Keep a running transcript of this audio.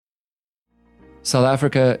South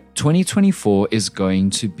Africa, 2024 is going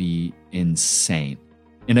to be insane.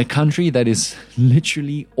 In a country that is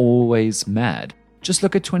literally always mad. Just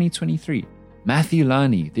look at 2023. Matthew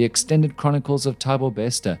Lani, The Extended Chronicles of Thabo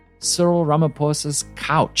Bester, Cyril Ramaphosa's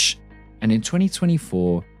couch. And in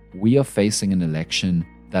 2024, we are facing an election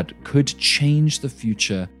that could change the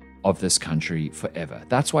future of this country forever.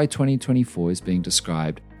 That's why 2024 is being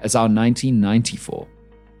described as our 1994.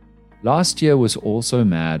 Last year was also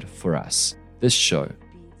mad for us, this show.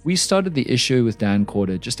 We started the issue with Dan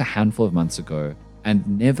Corder just a handful of months ago,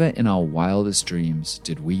 and never in our wildest dreams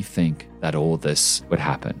did we think that all this would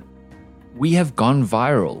happen. We have gone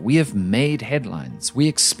viral. We have made headlines. We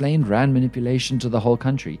explained Rand manipulation to the whole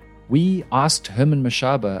country. We asked Herman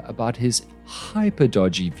Mashaba about his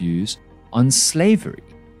hyper-dodgy views on slavery.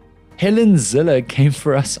 Helen Ziller came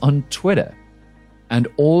for us on Twitter. And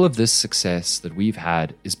all of this success that we've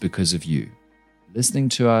had is because of you. Listening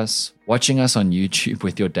to us, watching us on YouTube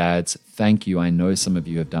with your dads, thank you. I know some of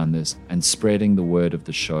you have done this, and spreading the word of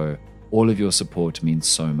the show. All of your support means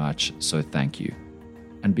so much, so thank you.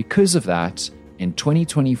 And because of that, in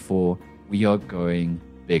 2024, we are going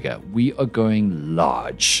bigger. We are going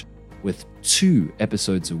large with 2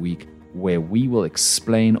 episodes a week where we will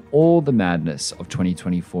explain all the madness of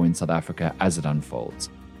 2024 in South Africa as it unfolds.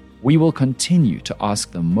 We will continue to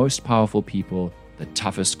ask the most powerful people the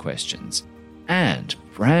toughest questions. And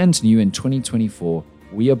brand new in 2024,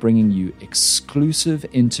 we are bringing you exclusive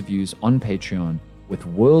interviews on Patreon with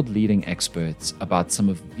world-leading experts about some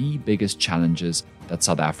of the biggest challenges that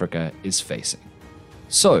South Africa is facing.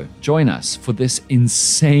 So join us for this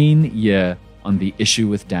insane year on The Issue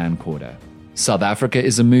with Dan Corder. South Africa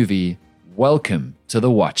is a movie. Welcome to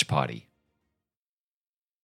the watch party.